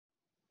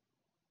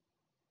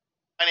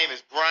My name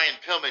is Brian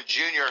Pillman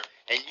Jr.,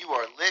 and you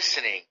are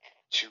listening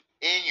to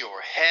In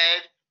Your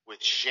Head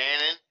with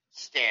Shannon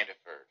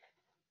Standiford.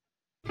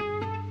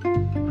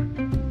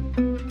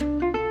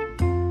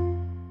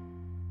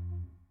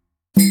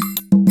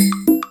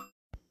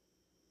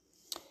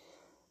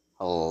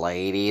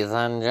 Ladies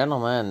and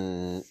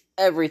gentlemen,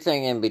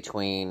 everything in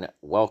between,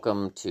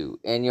 welcome to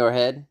In Your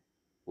Head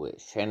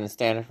with Shannon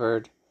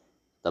Standiford,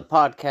 the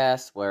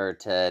podcast where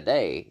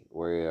today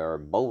we are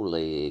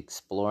boldly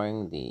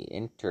exploring the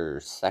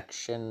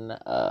intersection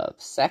of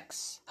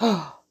sex,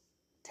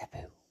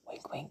 taboo,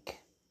 wink wink,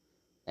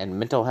 and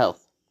mental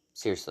health.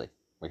 Seriously,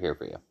 we're here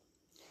for you.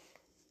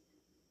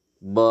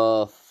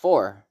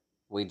 Before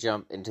we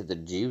jump into the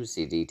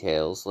juicy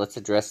details, let's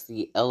address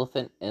the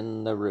elephant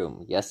in the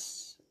room.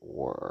 Yes,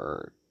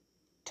 we're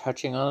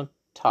touching on a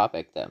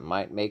topic that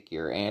might make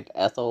your Aunt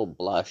Ethel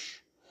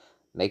blush,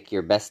 make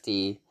your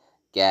bestie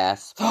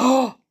gasp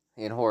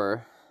in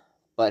horror.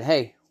 But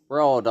hey, we're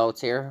all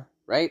adults here,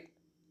 right?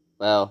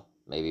 Well,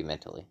 maybe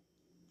mentally.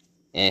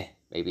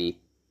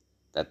 Maybe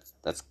that's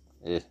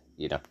I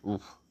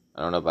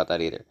don't know about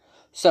that either.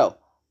 So,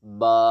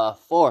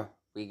 before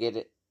we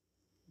get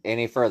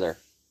any further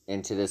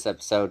into this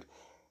episode,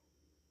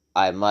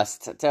 I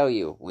must tell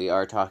you, we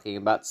are talking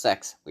about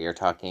sex. We are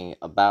talking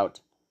about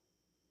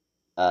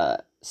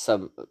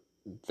some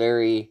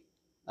very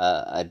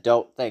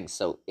adult things.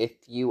 So if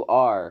you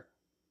are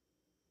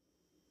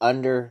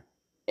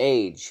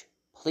underage,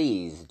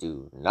 please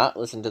do not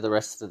listen to the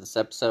rest of this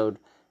episode.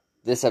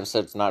 This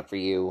episode's not for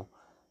you.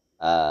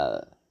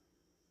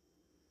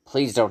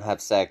 Please don't have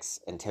sex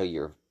until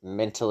you're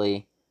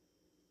mentally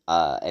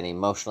and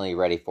emotionally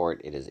ready for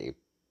it. It is a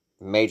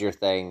major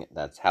thing.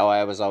 That's how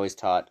I was always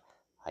taught.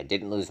 I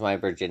didn't lose my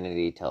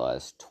virginity till I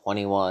was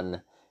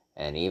 21.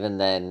 And even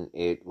then,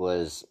 it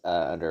was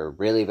under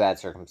really bad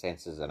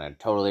circumstances, and I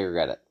totally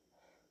regret it.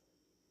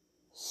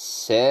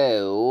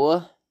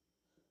 So,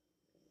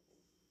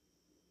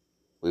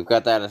 we've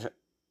got that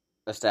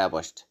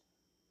established.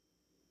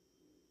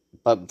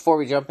 But before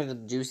we jump into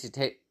the juicy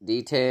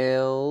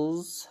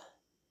details,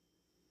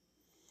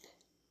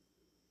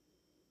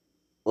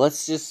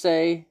 let's just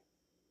say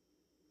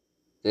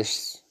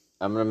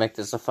I'm going to make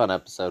this a fun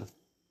episode.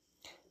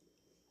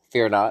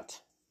 Fear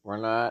not.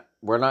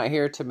 We're not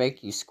here to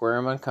make you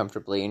squirm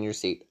uncomfortably in your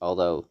seat,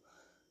 although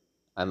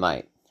I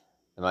might.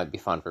 It might be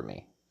fun for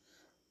me.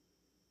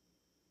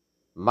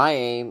 My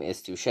aim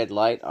is to shed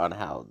light on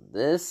how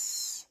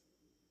these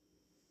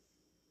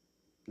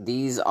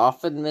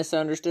often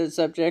misunderstood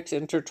subjects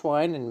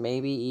intertwine and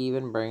maybe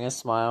even bring a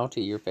smile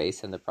to your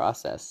face in the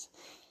process.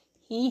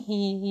 Hee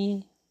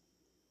hee.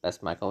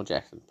 That's Michael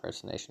Jackson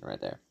impersonation right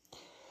there.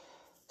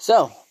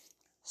 So,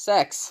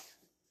 sex.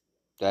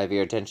 Do I have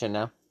your attention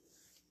now?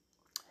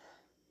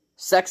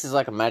 Sex is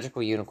like a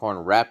magical unicorn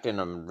wrapped in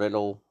a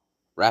riddle,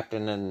 wrapped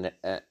in an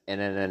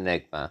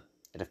enigma.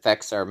 It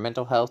affects our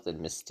mental health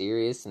in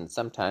mysterious and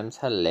sometimes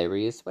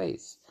hilarious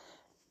ways.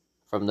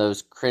 From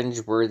those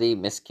cringe-worthy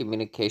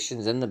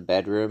miscommunications in the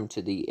bedroom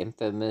to the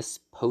infamous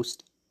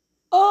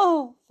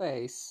post-oh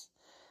face.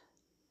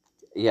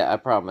 Yeah, I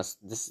promise.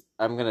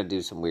 I'm going to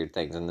do some weird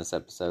things in this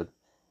episode.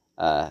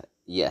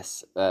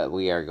 Yes,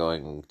 we are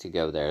going to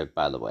go there,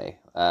 by the way.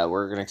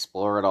 We're going to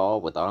explore it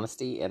all with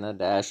honesty and a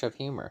dash of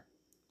humor.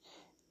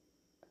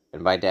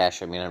 And by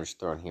dash, I mean I'm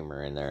just throwing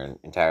humor in there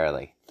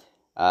entirely.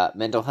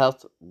 Mental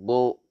health,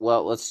 well,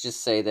 let's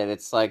just say that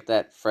it's like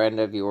that friend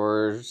of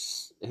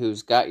yours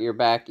who's got your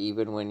back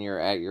even when you're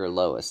at your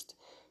lowest.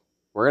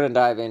 We're going to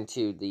dive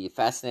into the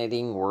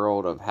fascinating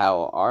world of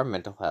how our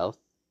mental health,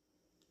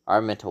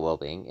 our mental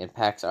well-being,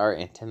 impacts our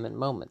intimate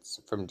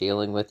moments, from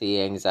dealing with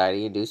the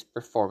anxiety-induced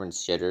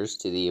performance jitters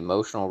to the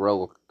emotional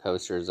roller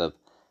coasters of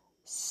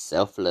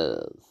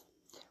self-love.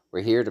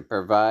 We're here to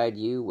provide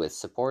you with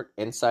support,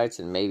 insights,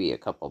 and maybe a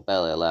couple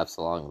belly laughs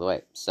along the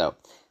way. So,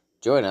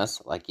 join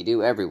us, like you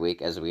do every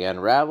week, as we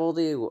unravel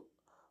the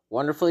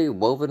wonderfully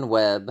woven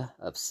web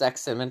of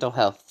sex and mental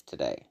health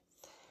today.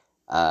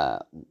 I'm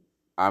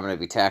going to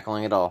be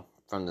tackling it all,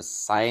 from the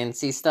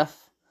science-y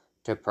stuff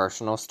to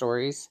personal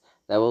stories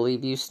that will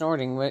leave you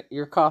snorting with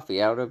your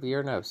coffee out of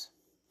your nose.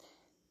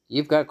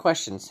 You've got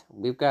questions,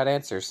 we've got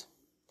answers.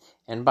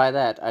 And by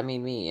that, I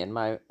mean me and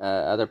my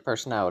other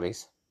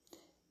personalities.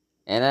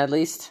 And at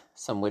least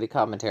some witty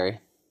commentary.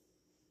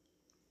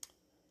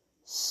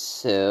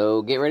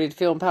 So get ready to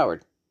feel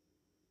empowered.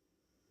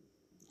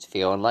 To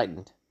feel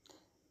enlightened.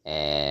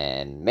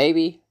 And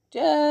maybe,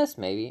 just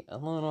maybe, a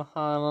little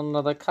hot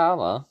under the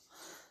collar.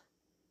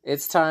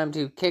 It's time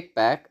to kick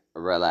back,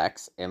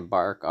 relax,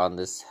 embark on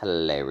this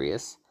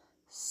hilarious,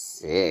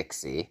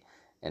 sexy,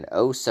 and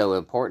oh so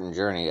important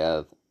journey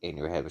of In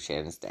Your Head with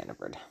Shannon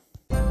Standiford.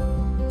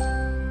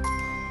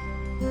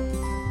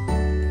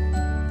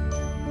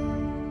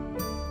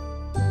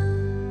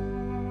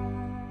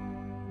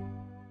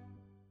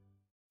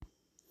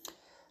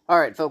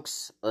 Alright,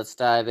 folks, let's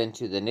dive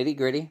into the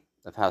nitty-gritty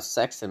of how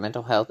sex and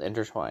mental health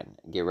intertwine.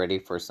 Get ready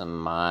for some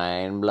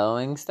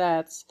mind-blowing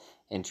stats,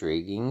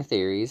 intriguing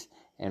theories,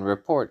 and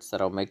reports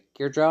that'll make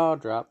your jaw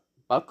drop.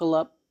 Buckle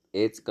up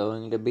It's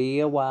going to be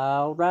a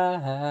wild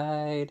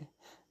ride.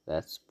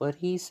 That's what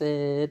he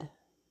said.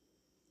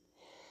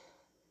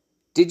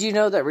 Did you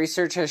know that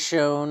research has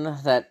shown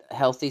that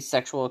healthy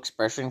sexual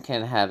expression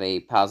can have a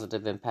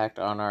positive impact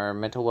on our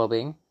mental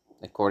well-being?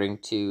 According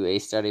to a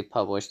study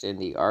published in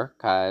the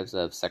Archives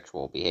of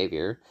Sexual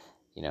Behavior,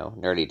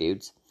 nerdy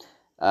dudes,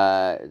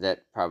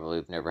 that probably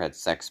have never had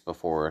sex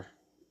before,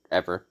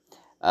 ever.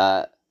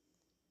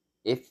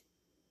 If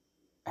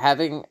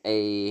having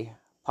a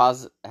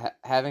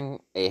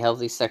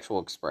healthy sexual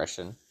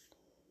expression,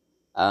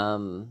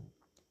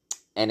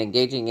 and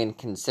engaging in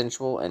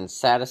consensual and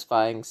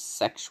satisfying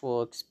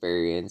sexual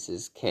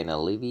experiences can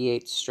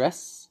alleviate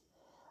stress,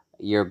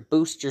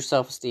 boost your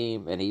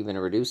self-esteem, and even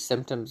reduce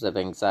symptoms of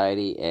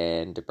anxiety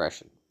and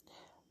depression.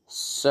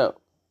 So,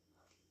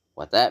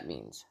 what that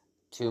means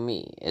to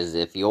me is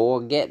if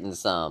you're getting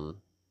some,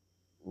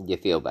 you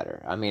feel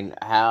better. I mean,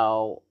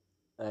 how,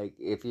 like,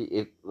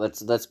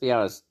 let's be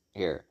honest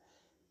here.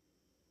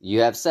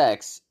 You have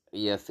sex,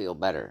 you feel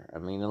better. I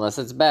mean, unless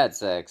it's bad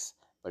sex,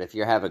 but if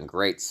you're having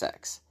great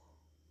sex,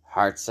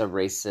 hearts are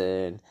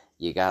racing,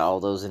 you got all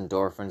those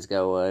endorphins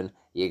going,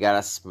 you got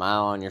a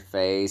smile on your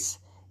face,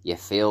 you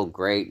feel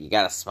great, you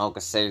gotta smoke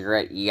a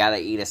cigarette, you gotta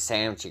eat a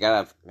sandwich, you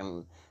gotta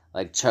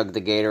chug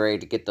the Gatorade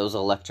to get those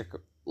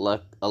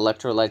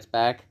electrolytes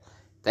back.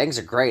 Things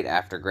are great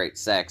after great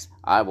sex.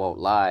 I won't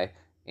lie.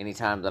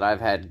 Anytime I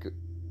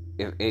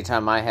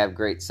have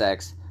great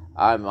sex,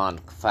 I'm on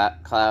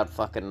cloud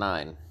fucking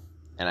 9.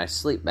 And I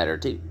sleep better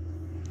too.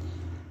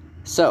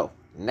 So,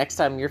 next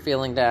time you're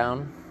feeling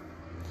down,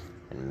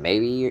 and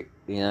maybe,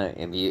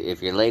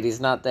 if your lady's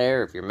not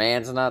there, if your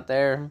man's not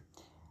there,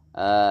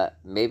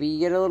 maybe you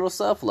get a little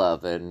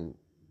self-love, and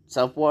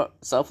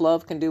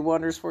self-love can do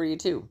wonders for you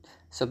too.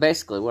 So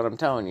basically, what I'm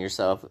telling you is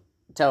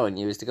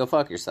to go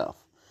fuck yourself.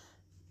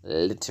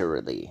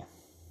 Literally.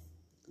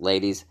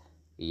 Ladies,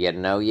 you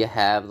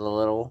have the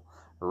little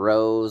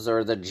rose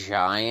or the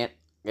giant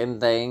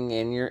thing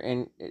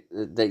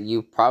that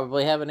you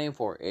probably have a name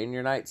for in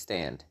your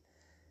nightstand.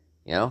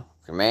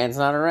 If your man's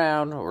not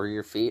around, or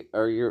your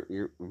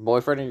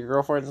boyfriend or your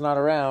girlfriend's not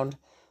around,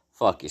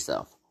 fuck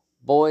yourself.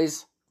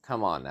 Boys,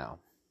 come on now.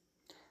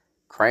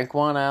 Crank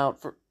one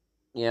out for,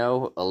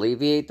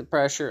 alleviate the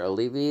pressure,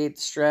 alleviate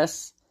the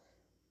stress,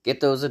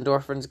 get those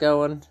endorphins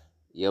going,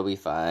 you'll be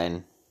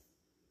fine.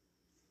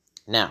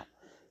 Now,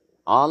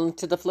 on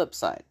to the flip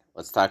side.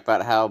 Let's talk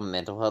about how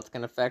mental health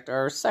can affect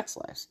our sex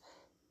lives.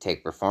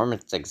 Take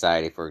performance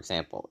anxiety, for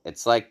example.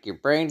 It's like your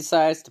brain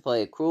decides to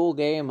play a cruel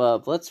game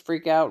of let's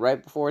freak out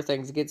right before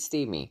things get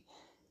steamy.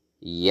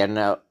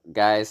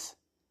 Guys,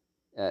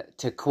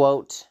 to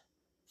quote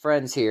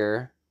friends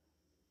here,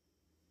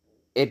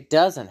 it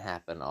doesn't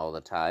happen all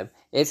the time.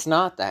 It's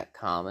not that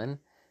common,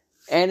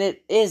 and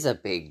it is a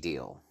big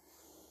deal.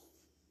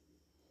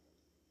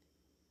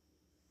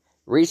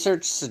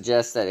 Research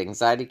suggests that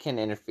anxiety can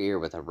interfere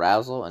with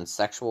arousal and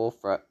sexual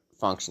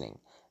functioning,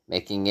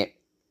 making it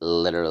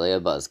literally a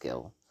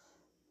buzzkill.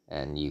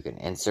 And you can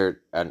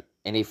insert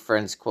any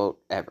friend's quote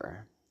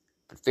ever.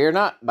 But fear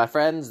not, my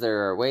friends,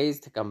 there are ways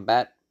to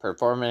combat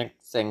performance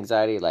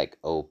anxiety, like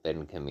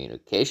open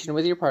communication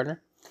with your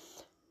partner,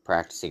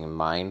 practicing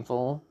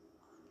mindfulness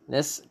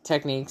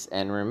techniques,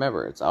 and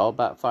remember, it's all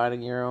about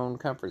finding your own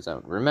comfort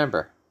zone.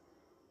 Remember,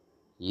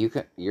 you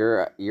can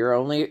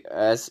only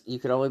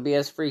be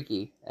as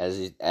freaky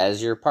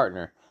as your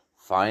partner.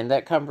 Find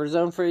that comfort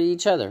zone for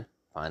each other.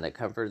 Find that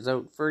comfort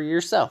zone for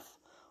yourself.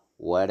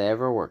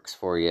 Whatever works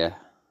for you,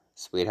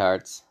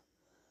 sweethearts.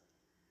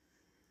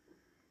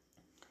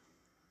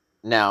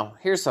 Now,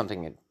 here's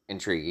something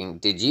intriguing.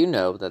 Did you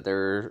know that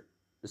there's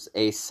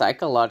a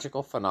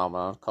psychological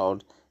phenomenon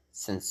called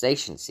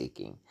sensation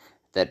seeking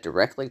that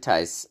directly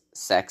ties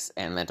sex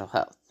and mental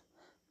health?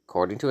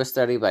 According to a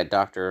study by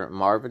Dr.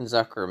 Marvin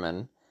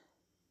Zuckerman,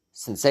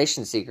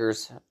 sensation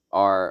seekers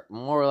are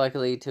more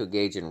likely to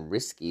engage in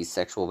risky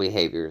sexual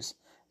behaviors.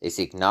 They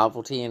seek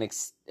novelty and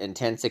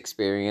intense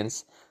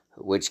experience,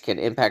 which can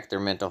impact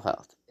their mental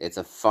health. It's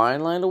a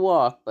fine line to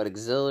walk, but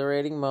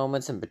exhilarating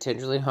moments and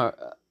potentially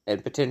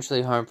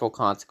harmful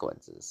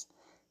consequences.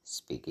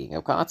 Speaking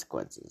of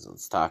consequences,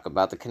 let's talk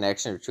about the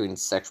connection between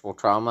sexual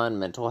trauma and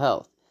mental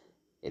health.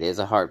 It is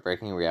a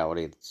heartbreaking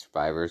reality that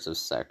survivors of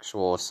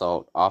sexual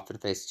assault often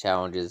face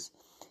challenges,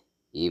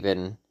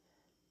 even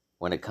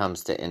when it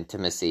comes to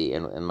intimacy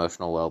and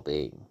emotional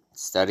well-being.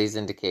 Studies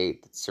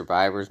indicate that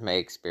survivors may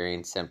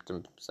experience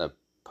symptoms of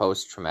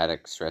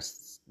post-traumatic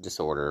stress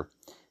disorder,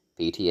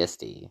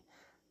 PTSD,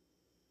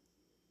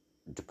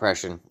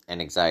 depression,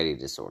 and anxiety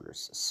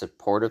disorders.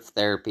 Supportive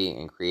therapy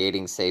and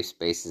creating safe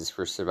spaces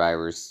for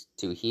survivors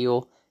to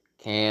heal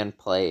can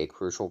play a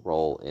crucial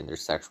role in their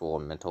sexual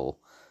and mental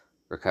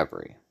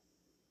recovery.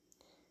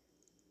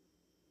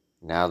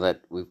 Now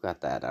that we've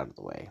got that out of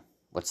the way,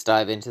 let's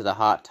dive into the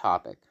hot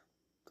topic,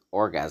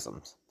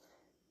 orgasms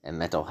and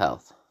mental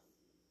health.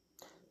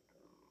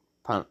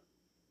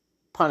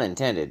 Pun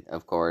intended,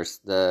 of course.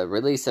 The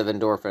release of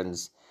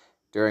endorphins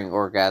during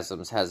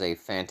orgasms has a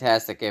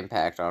fantastic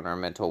impact on our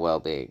mental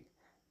well-being.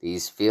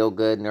 These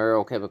feel-good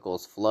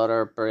neurochemicals flood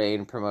our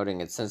brain,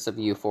 promoting a sense of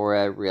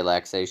euphoria,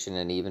 relaxation,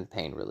 and even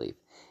pain relief.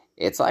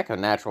 It's like a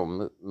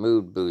natural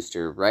mood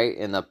booster right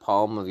in the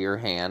palm of your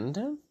hand.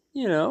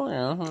 You know,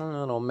 a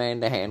little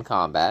man-to-hand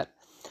combat.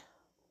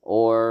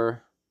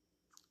 Or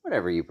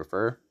whatever you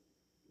prefer.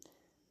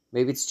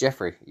 Maybe it's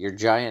Jeffrey, your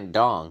giant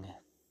dong.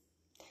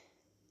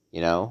 You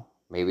know,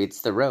 maybe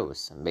it's the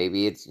rose. Maybe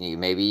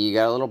you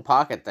got a little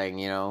pocket thing,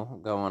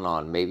 going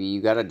on. Maybe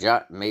you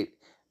got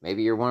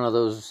maybe you're one of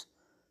those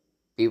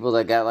people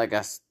that got like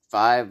a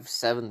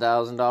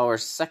 $7,000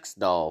 sex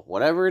doll.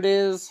 Whatever it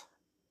is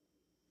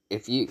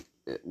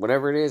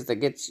that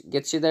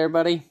gets you there,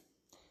 buddy,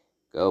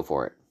 go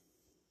for it.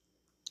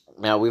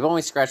 Now, we've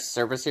only scratched the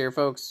surface here,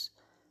 folks.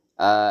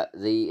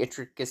 The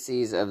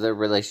intricacies of the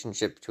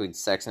relationship between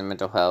sex and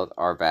mental health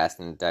are vast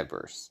and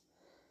diverse.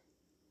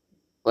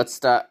 I'm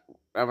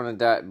going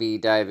to be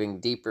diving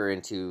deeper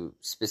into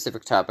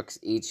specific topics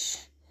each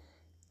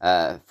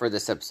for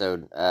this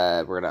episode.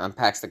 We're going to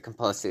unpack the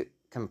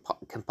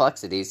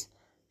complexities,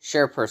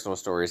 share personal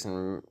stories,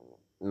 and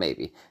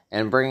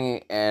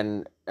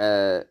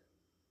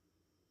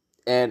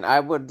I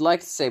would like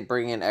to say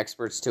bring in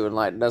experts to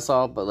enlighten us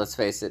all, but let's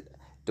face it,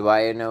 do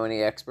I know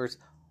any experts?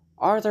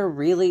 Are there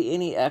really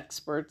any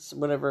experts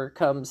whenever it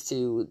comes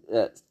to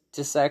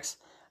sex?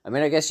 I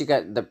mean, I guess you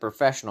got the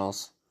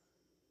professionals.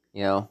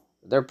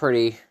 They're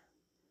pretty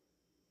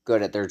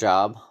good at their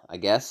job, I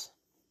guess.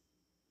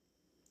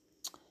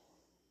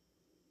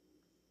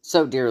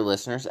 So, dear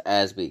listeners,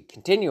 as we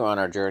continue on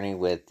our journey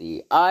with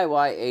the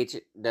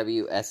IYHWSS,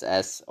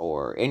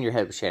 or In Your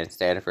Head with Shannon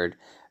Stanford,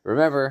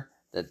 remember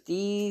that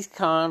these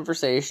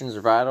conversations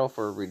are vital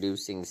for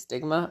reducing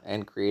stigma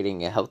and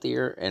creating a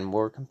healthier and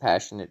more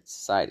compassionate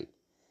society.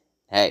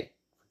 Hey, if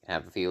we can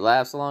have a few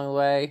laughs along the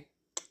way,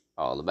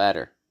 all the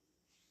better.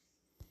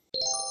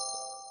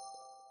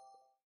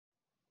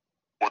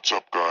 What's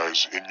up,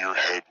 guys? In Your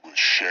Head with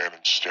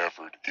Shannon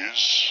Stanford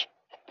is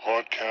a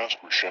podcast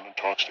where Shannon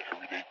talks to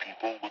everyday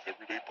people with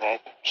everyday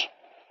problems.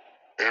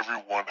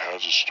 Everyone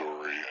has a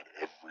story, and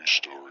every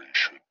story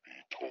should be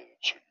told.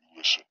 So you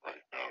listen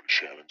right now to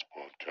Shannon's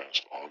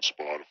podcast on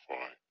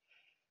Spotify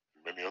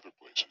and many other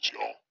places,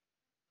 y'all.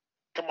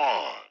 Come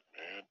on,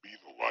 man. Be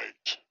the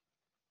light.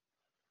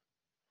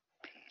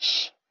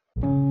 Peace.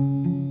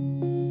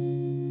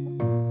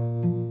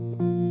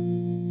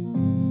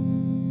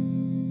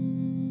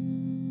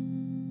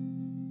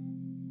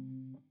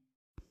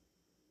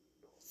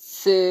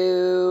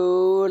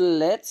 So,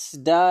 let's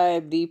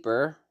dive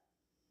deeper,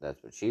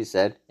 that's what she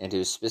said,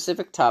 into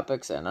specific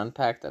topics and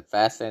unpack the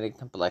fascinating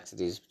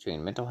complexities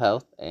between mental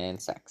health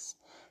and sex.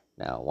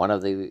 Now, one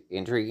of the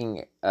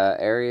intriguing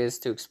areas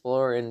to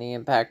explore in the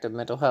impact of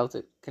mental health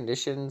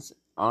conditions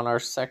on our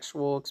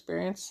sexual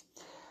experience.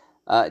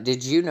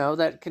 Did you know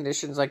that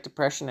conditions like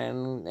depression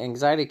and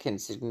anxiety can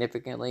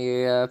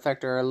significantly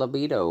affect our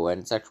libido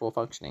and sexual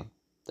functioning?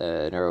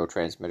 The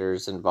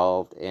neurotransmitters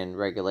involved in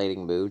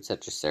regulating mood,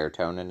 such as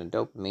serotonin and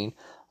dopamine,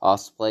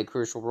 also play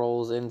crucial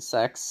roles in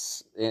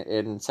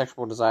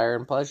sexual desire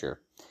and pleasure.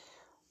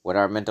 When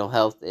our mental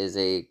health is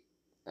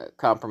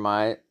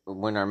compromised,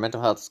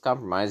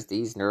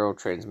 these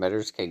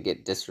neurotransmitters can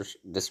get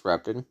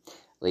disrupted,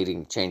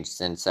 leading to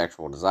changes in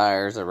sexual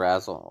desires,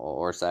 arousal,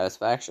 or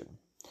satisfaction.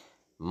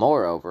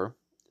 Moreover,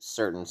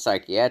 certain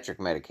psychiatric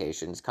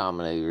medications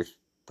commonly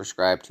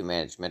prescribed to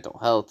manage mental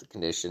health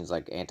conditions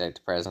like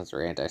antidepressants or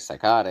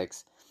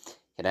antipsychotics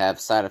can have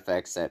side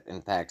effects that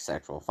impact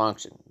sexual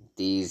function.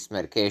 These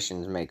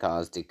medications may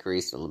cause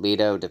decreased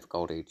libido,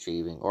 difficulty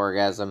achieving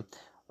orgasm,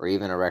 or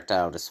even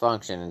erectile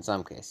dysfunction in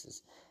some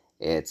cases.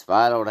 It's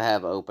vital to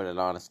have open and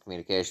honest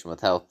communication with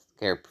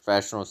healthcare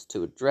professionals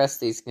to address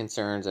these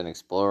concerns and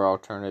explore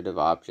alternative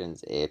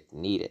options if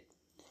needed.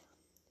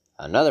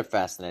 Another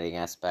fascinating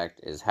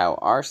aspect is how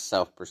our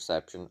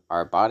self-perception,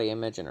 our body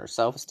image, and our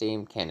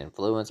self-esteem can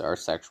influence our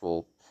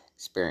sexual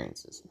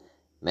experiences.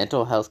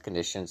 Mental health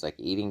conditions like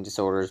eating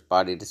disorders,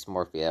 body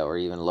dysmorphia, or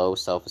even low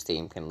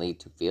self-esteem can lead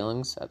to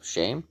feelings of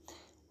shame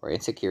or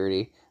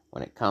insecurity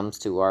when it comes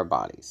to our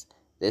bodies.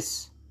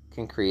 This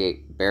can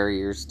create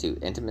barriers to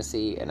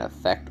intimacy and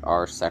affect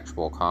our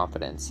sexual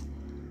confidence.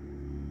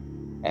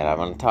 And I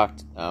want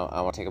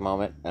to take a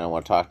moment and I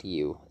want to talk to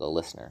you, the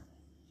listener.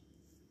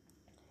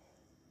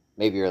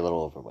 Maybe you're a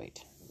little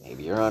overweight.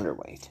 Maybe you're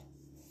underweight.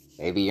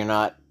 Maybe you're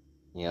not,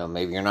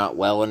 maybe you're not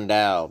well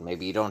endowed.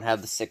 Maybe you don't have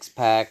the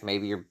six-pack.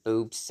 Maybe your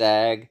boobs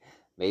sag.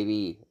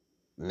 Maybe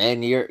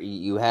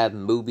you have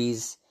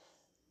moobies.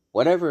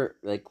 Whatever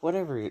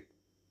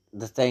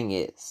the thing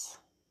is,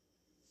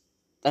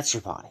 that's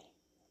your body.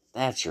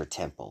 That's your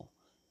temple.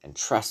 And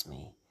trust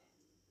me,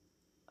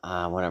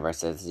 whenever I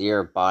say this,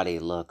 your body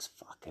looks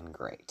fucking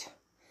great.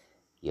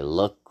 You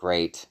look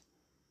great.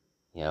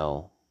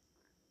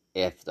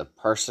 If the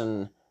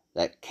person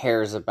that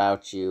cares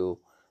about you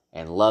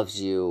and loves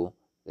you,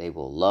 they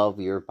will love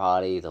your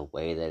body the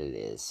way that it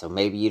is. So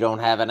maybe you don't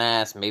have an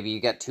ass. Maybe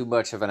you got too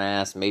much of an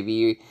ass.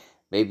 Maybe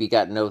you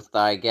got no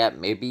thigh gap.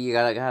 Maybe you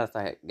got a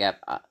thigh gap.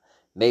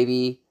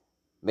 Maybe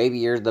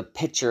you're the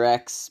picture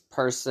X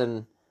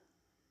person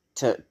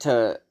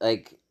to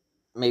like,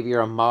 maybe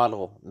you're a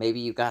model, maybe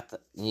you got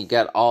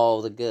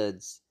all the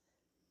goods,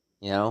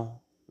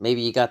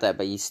 maybe you got that,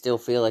 but you still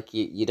feel like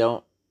you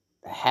don't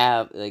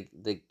have, like,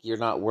 you're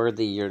not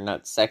worthy, you're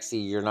not sexy,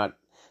 you're not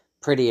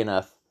pretty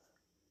enough.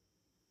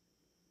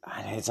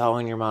 And it's all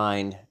in your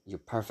mind. You're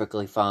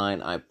perfectly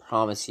fine. I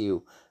promise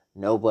you,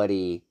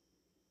 nobody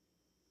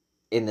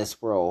in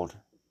this world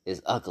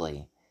is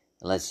ugly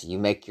unless you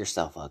make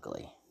yourself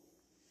ugly.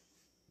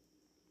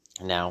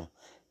 Now,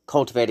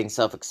 cultivating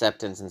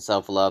self-acceptance and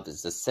self-love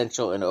is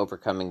essential in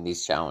overcoming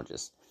these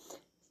challenges.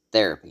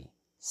 Therapy,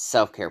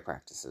 self-care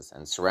practices,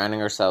 and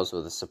surrounding ourselves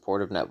with a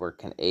supportive network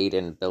can aid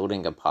in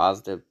building a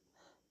positive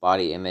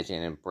body image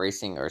and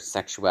embracing our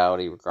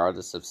sexuality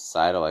regardless of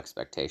societal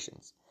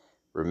expectations.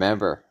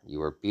 Remember,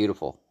 you are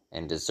beautiful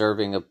and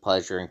deserving of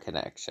pleasure and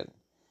connection.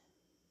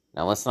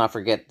 Now, let's not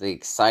forget the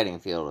exciting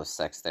field of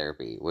sex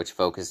therapy, which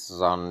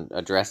focuses on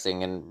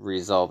addressing and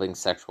resolving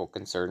sexual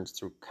concerns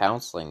through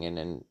counseling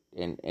and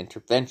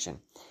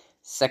intervention.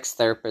 Sex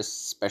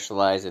therapists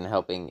specialize in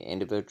helping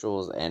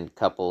individuals and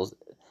couples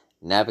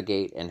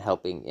navigate and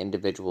helping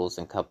individuals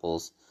and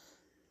couples.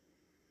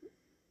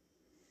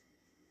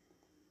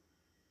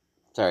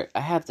 Sorry,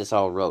 I have this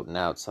all written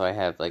out, so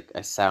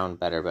I sound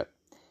better, but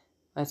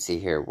let's see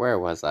here. Where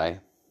was I?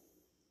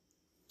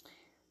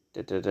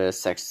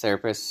 Sex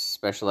therapists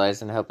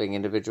specialize in helping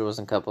individuals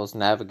and couples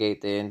navigate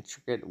the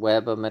intricate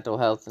web of mental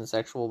health and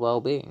sexual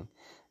well-being.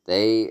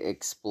 They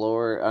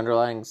explore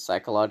underlying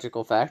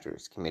psychological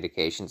factors,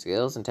 communication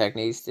skills, and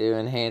techniques to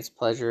enhance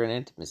pleasure and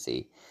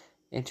intimacy.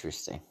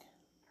 Interesting.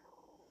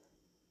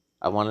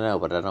 I want to know,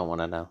 but I don't want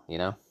to know,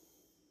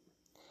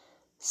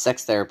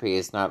 Sex therapy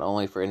is not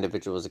only for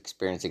individuals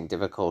experiencing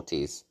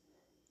difficulties,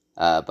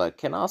 but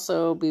can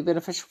also be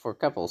beneficial for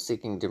couples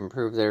seeking to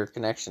improve their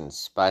connections,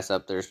 spice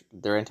up their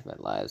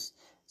intimate lives.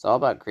 It's all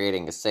about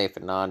creating a safe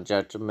and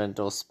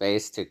non-judgmental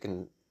space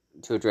to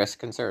address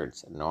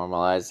concerns,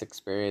 normalize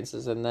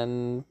experiences, and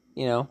then,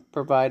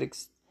 provide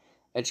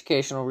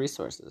educational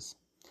resources.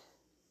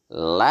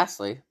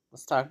 Lastly,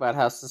 let's talk about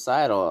how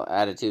societal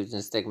attitudes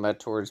and stigma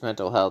towards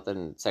mental health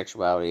and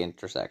sexuality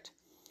intersect.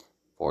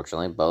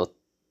 Fortunately, both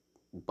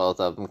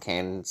of them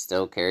can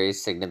still carry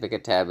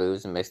significant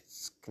taboos and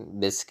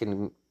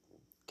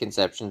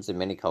misconceptions in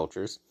many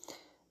cultures.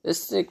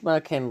 This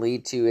stigma can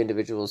lead to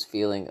individuals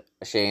feeling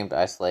ashamed,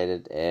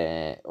 isolated,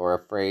 or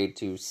afraid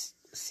to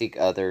seek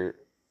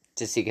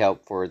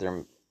help for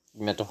their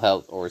mental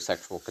health or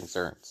sexual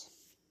concerns.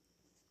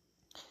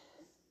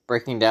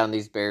 Breaking down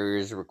these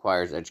barriers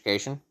requires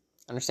education,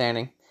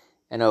 understanding,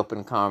 and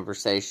open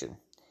conversation.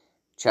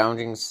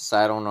 Challenging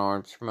societal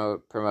norms,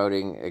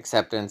 promoting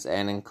acceptance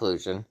and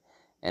inclusion,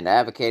 and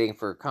advocating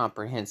for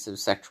comprehensive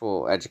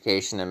sexual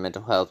education and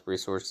mental health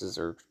resources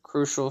are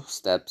crucial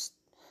steps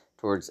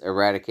towards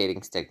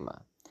eradicating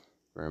stigma.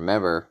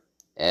 Remember,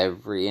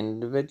 every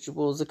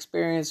individual's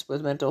experience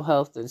with mental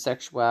health and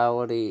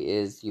sexuality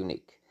is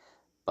unique,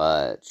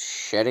 but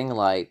shedding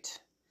light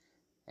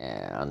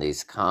on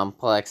these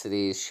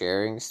complexities,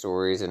 sharing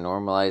stories, and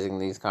normalizing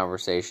these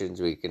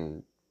conversations, we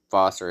can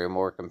foster a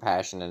more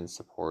compassionate and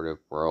supportive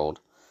world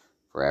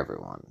for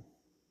everyone.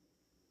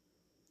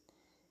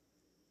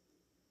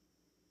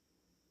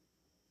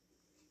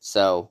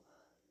 So,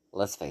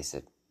 let's face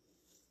it.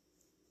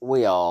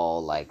 We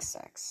all like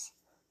sex.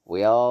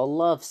 We all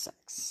love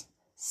sex.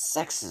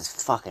 Sex is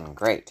fucking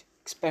great,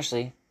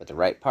 especially with the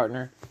right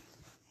partner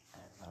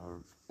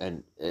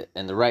and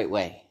the right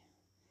way.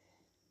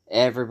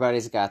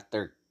 Everybody's got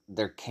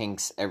their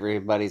kinks.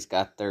 Everybody's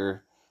got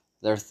their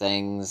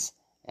things,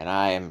 and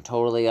I am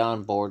totally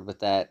on board with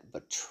that.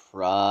 But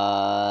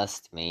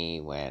trust me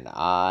when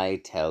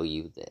I tell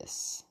you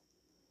this.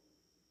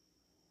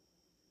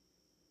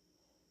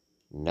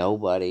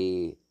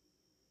 Nobody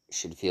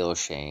should feel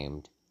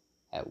ashamed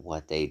at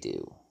what they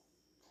do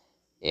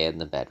in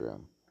the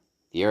bedroom.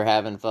 If you're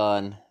having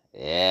fun,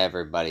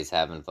 everybody's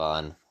having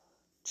fun.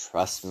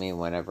 Trust me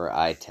whenever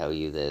I tell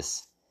you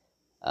this.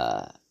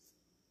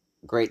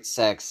 Great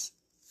sex,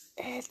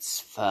 it's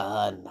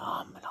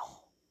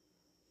phenomenal.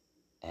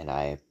 And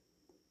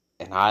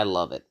I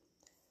love it.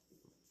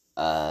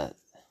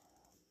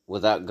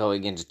 Without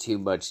going into too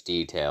much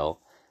detail,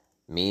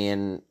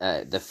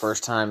 the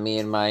first time me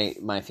and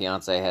my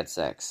fiance had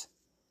sex,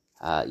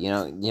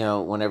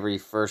 whenever you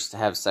first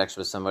have sex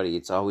with somebody,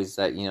 it's always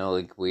that,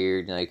 like,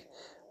 weird, like,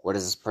 what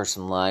is this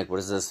person like? What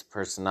is this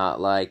person not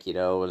like?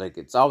 Like,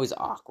 it's always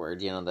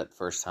awkward, that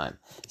first time.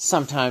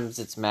 Sometimes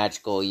it's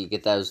magical. You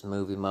get those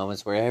movie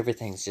moments where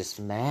everything's just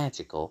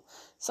magical.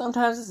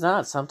 Sometimes it's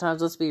not.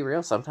 Sometimes, let's be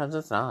real, sometimes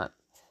it's not.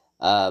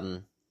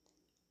 But,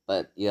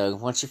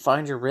 once you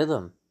find your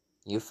rhythm,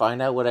 you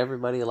find out what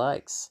everybody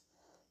likes.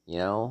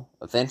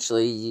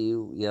 Eventually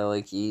you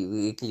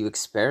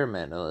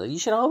experiment. You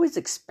should always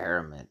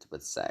experiment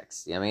with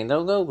sex.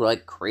 Don't go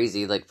like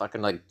crazy, like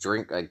fucking like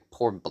drink, like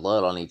pour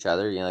blood on each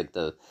other.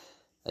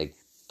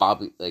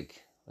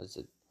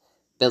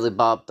 Billy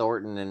Bob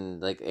Thornton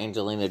and like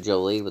Angelina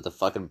Jolie with the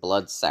fucking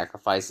blood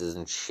sacrifices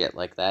and shit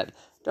like that.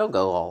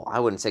 I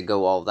wouldn't say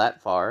go all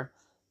that far,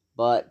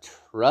 but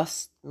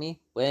trust me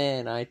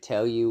when I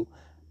tell you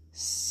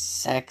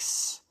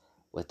sex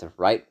with the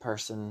right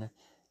person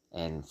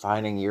and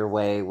finding your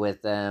way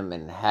with them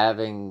and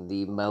having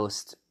the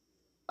most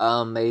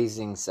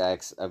amazing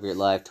sex of your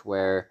life to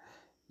where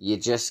you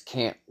just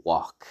can't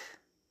walk.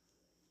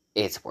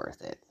 It's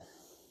worth it.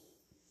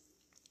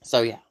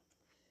 So yeah,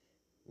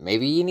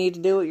 maybe you need to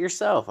do it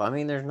yourself. I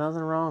mean, there's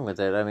nothing wrong with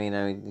it. I mean,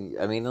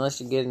 unless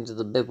you get into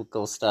the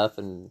biblical stuff,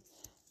 and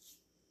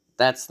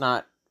that's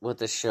not what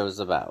this show's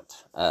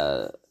about.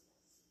 The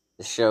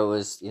show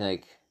is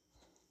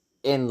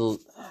in.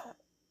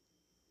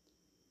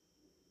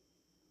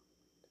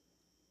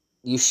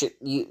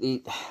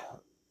 You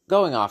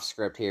going off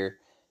script here.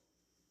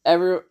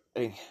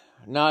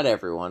 Not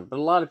everyone, but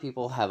a lot of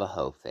people have a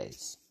hoe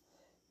phase.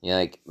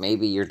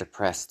 Maybe you're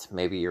depressed,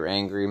 maybe you're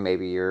angry,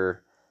 maybe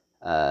you're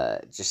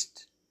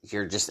just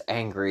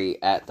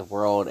angry at the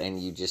world,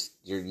 and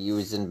you're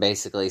using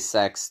basically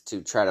sex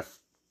to try to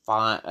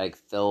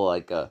fill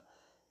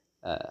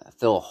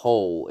a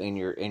hole in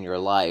your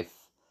life.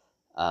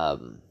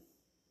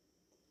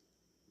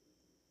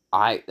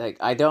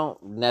 I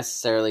don't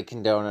necessarily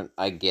condone it.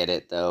 I get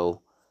it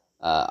though.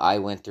 I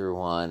went through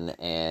one,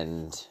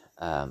 and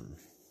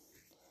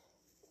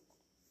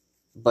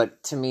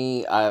but to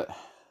me, I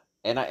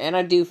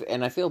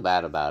feel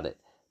bad about it,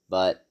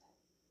 but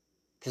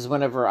because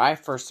whenever I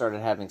first started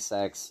having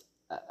sex,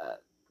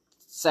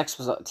 sex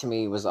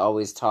was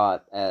always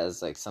taught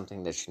as like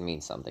something that should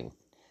mean something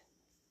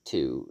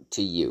to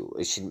you.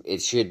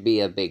 It should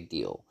be a big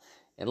deal.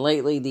 And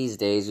lately, these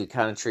days, we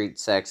kind of treat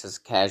sex as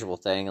a casual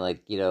thing,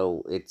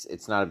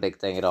 it's not a big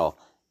thing at all.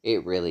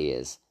 It really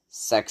is.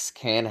 Sex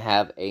can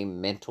have a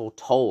mental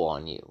toll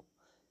on you.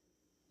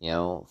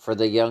 For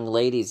the young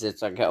ladies,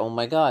 it's like, oh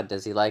my God,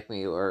 does he like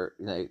me, or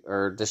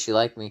does she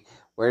like me?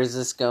 Where is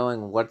this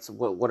going? What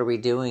are we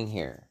doing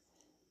here?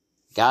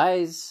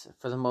 Guys,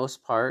 for the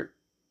most part,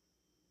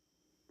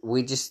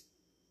 it's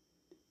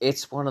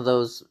one of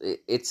those.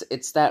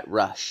 It's that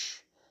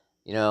rush.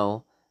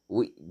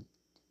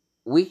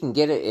 We can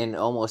get it in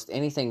almost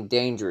anything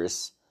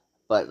dangerous,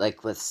 but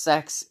like with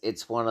sex,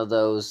 it's one of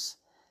those.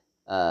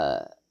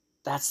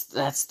 That's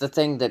the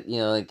thing that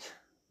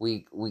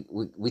we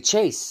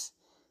chase.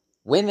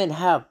 Women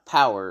have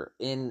power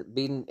in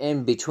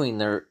between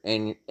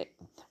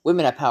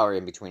women have power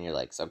in between your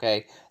legs.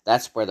 Okay,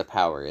 that's where the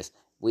power is.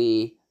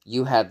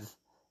 You have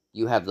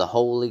the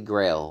holy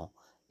grail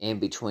in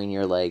between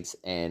your legs,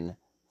 and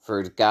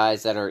for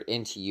guys that are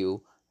into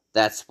you,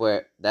 that's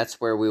where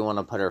we want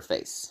to put our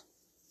face.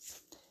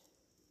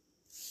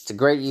 It's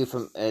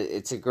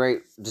a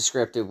great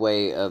descriptive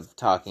way of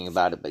talking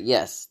about it, but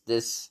yes,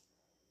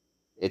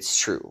 it's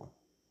true.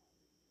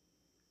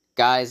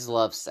 Guys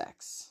love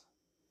sex.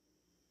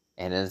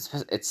 And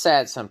it's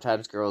sad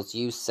sometimes girls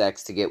use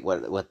sex to get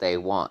what they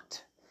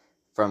want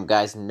from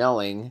guys,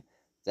 knowing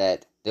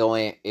that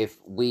if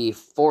we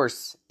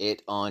force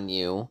it on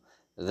you,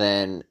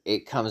 then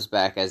it comes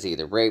back as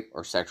either rape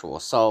or sexual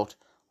assault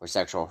or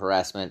sexual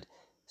harassment.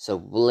 So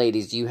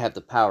ladies, you have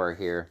the power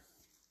here.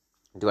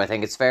 Do I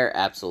think it's fair?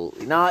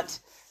 Absolutely not.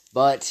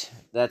 But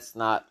that's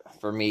not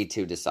for me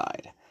to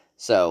decide.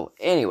 So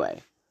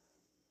anyway,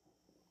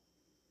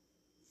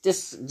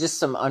 just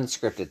some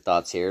unscripted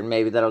thoughts here, and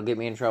maybe that'll get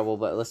me in trouble,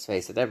 but let's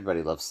face it,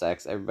 everybody loves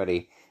sex.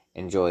 Everybody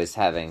enjoys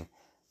having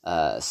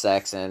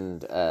sex,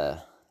 and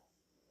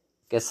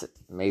guess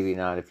maybe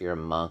not if you're a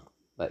monk,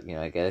 but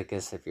I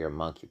guess if you're a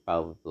monk, you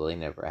probably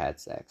never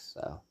had sex.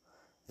 So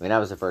I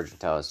was a virgin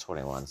until I was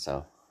 21,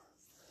 so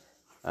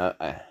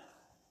I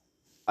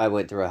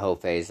went through a whole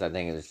phase. I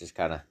think it was just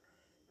kind of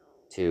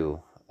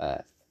to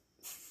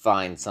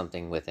find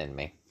something within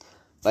me.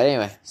 But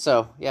anyway,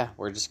 so yeah,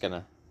 we're just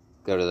gonna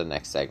go to the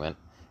next segment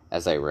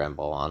as I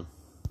ramble on.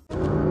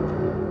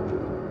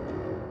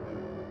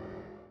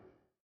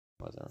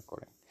 Wasn't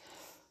recording.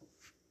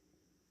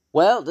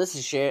 Well, this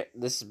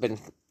has been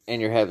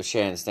In Your Head with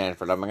Shannon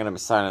Stanford. I'm going to be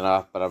signing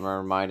off, but I'm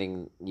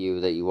reminding you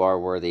that you are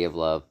worthy of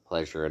love,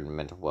 pleasure, and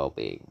mental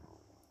well-being.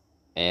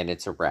 And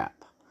it's a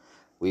wrap.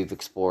 We've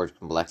explored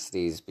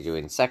complexities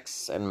between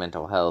sex and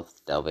mental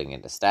health, delving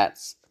into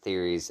stats,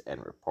 theories,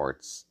 and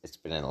reports. It's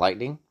been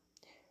enlightening.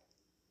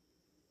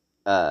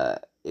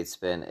 It's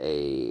been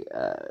a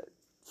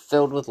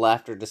filled with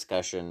laughter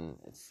discussion,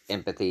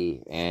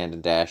 empathy, and a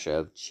dash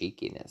of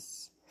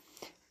cheekiness.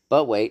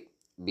 But wait,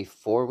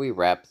 before we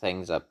wrap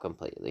things up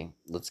completely,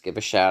 let's give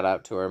a shout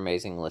out to our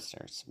amazing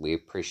listeners. We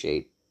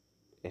appreciate,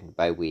 and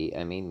by we,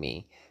 I mean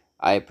me,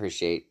 I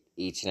appreciate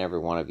each and every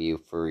one of you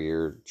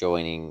for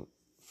joining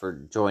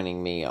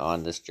me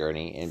on this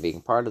journey and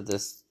being part of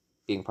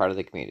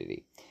the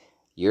community.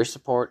 Your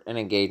support and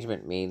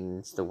engagement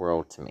means the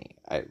world to me.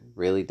 It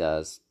really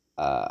does.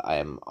 I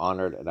am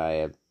honored, and I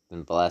have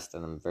been blessed,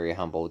 and I'm very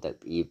humbled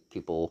that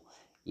people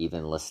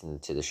even listen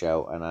to the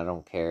show. And I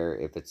don't care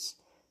if it's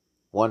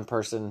one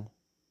person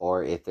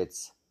or if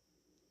it's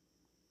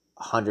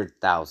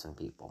 100,000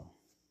 people.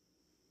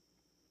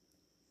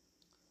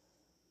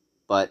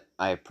 But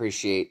I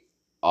appreciate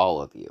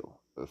all of you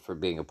for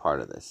being a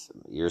part of this.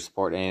 Your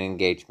support and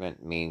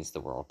engagement means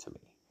the world to me.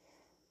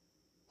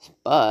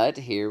 But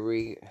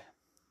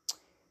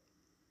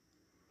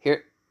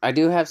I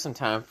do have some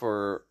time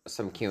for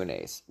some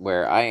Q&As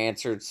where I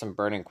answered some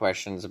burning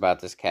questions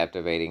about this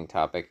captivating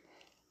topic.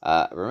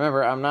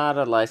 Remember, I'm not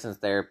a licensed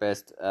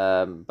therapist,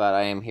 but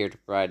I am here to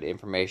provide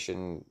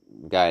information,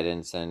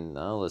 guidance, and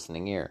a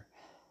listening ear.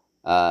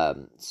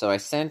 So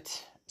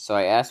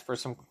I asked for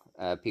some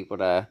people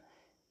to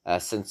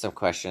send some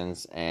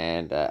questions,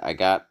 and I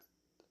got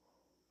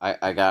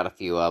a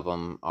few of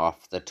them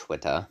off the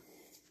Twitter.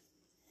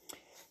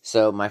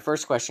 So my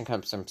first question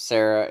comes from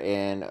Sarah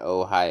in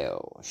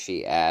Ohio.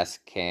 She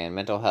asked, can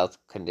mental health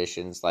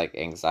conditions like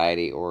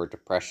anxiety or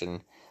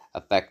depression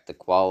affect the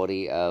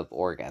quality of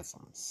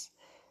orgasms?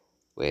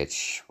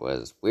 Which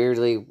was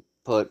weirdly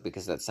put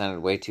because that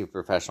sounded way too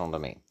professional to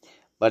me.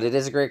 But it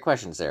is a great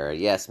question, Sarah.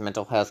 Yes,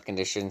 mental health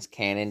conditions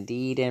can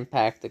indeed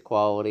impact the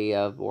quality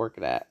of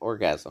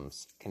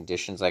orgasms.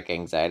 Conditions like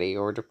anxiety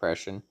or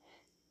depression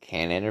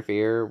can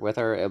interfere with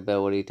our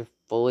ability to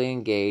fully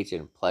engage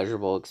in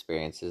pleasurable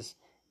experiences,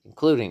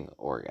 including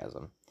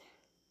orgasm.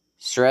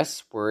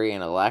 Stress, worry,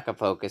 and a lack of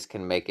focus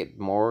can make it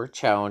more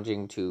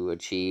challenging to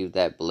achieve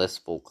that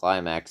blissful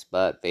climax,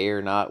 but they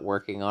are not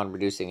working on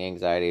reducing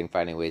anxiety and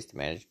finding ways to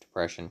manage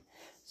depression,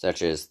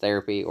 such as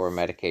therapy or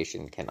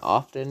medication, can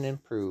often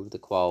improve the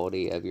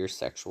quality of your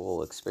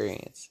sexual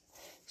experience.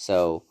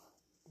 So,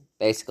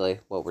 basically,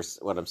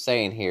 what I'm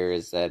saying here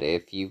is that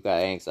if you've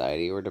got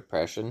anxiety or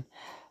depression,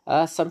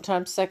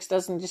 sometimes sex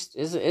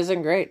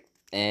isn't great,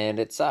 and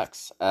it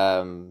sucks.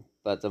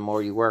 But the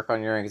more you work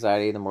on your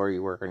anxiety, the more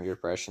you work on your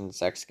depression,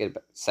 sex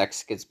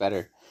gets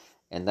better,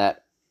 and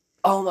that,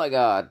 oh my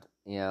god,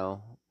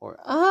 or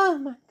oh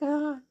my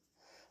god,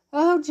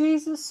 oh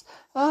Jesus,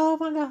 oh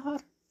my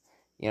god,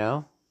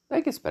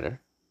 that gets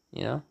better,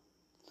 you know.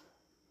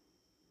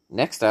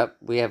 Next up,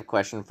 we have a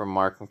question from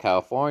Mark from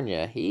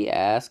California. He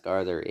asked,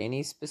 are there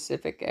any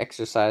specific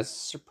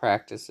exercises or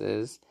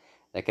practices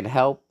that can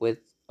help with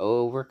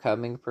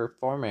overcoming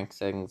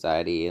performance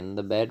anxiety in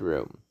the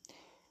bedroom?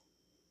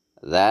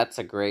 That's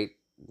a great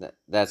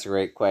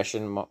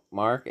question,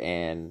 Mark,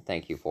 and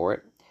thank you for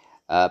it.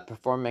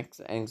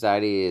 Performance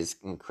anxiety is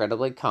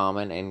incredibly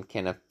common and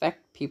can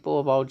affect people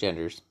of all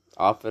genders.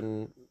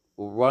 Often,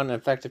 one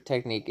effective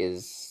technique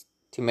is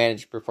to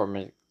manage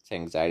performance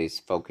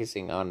anxieties,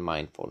 focusing on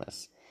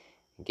mindfulness.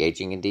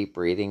 Engaging in deep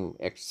breathing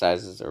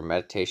exercises or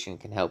meditation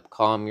can help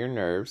calm your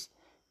nerves,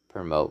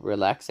 promote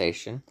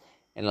relaxation,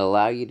 and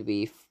allow you to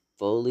be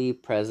fully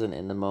present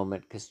in the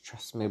moment. Because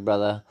trust me,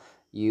 brother,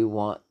 you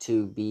want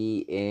to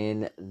be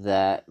in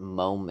that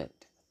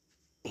moment.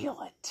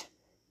 Feel it.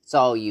 It's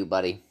all you,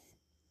 buddy.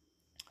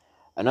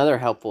 Another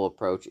helpful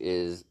approach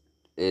is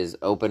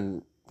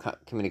open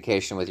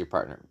communication with your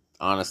partner.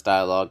 Honest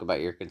dialogue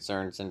about your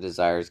concerns and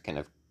desires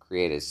can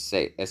create a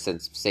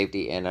sense of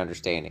safety and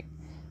understanding,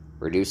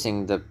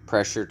 reducing the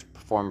pressure to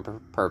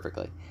perform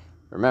perfectly.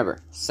 Remember,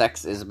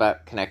 sex is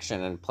about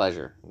connection and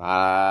pleasure,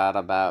 not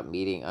about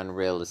meeting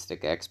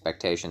unrealistic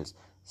expectations.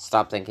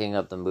 Stop thinking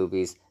of the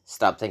movies.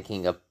 Stop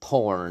thinking of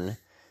porn.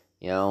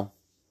 You're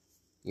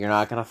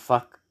not gonna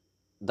fuck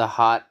the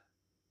hot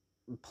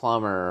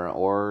plumber,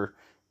 or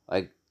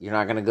you're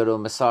not gonna go to a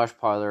massage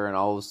parlor and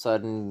all of a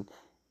sudden,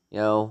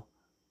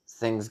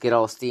 things get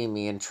all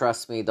steamy. And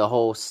trust me, the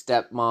whole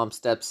stepmom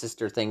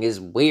stepsister thing is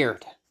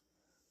weird.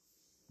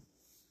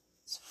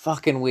 It's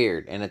fucking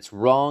weird, and it's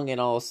wrong in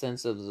all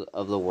sense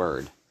of the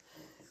word.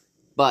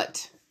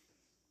 But,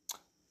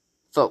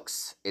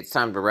 folks, it's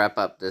time to wrap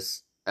up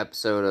this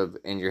episode of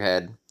In Your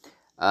Head.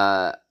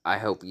 I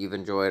hope you've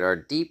enjoyed our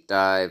deep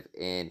dive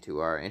into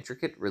our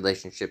intricate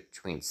relationship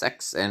between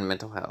sex and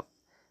mental health.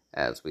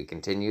 As we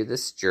continue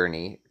this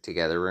journey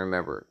together,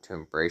 remember to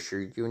embrace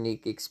your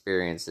unique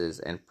experiences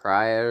and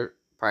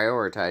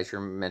prioritize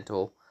your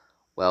mental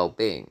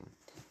well-being.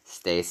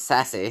 Stay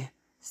sassy,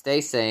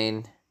 stay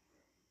sane,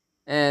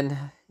 and,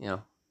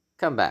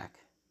 come back.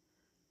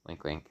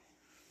 Wink, wink.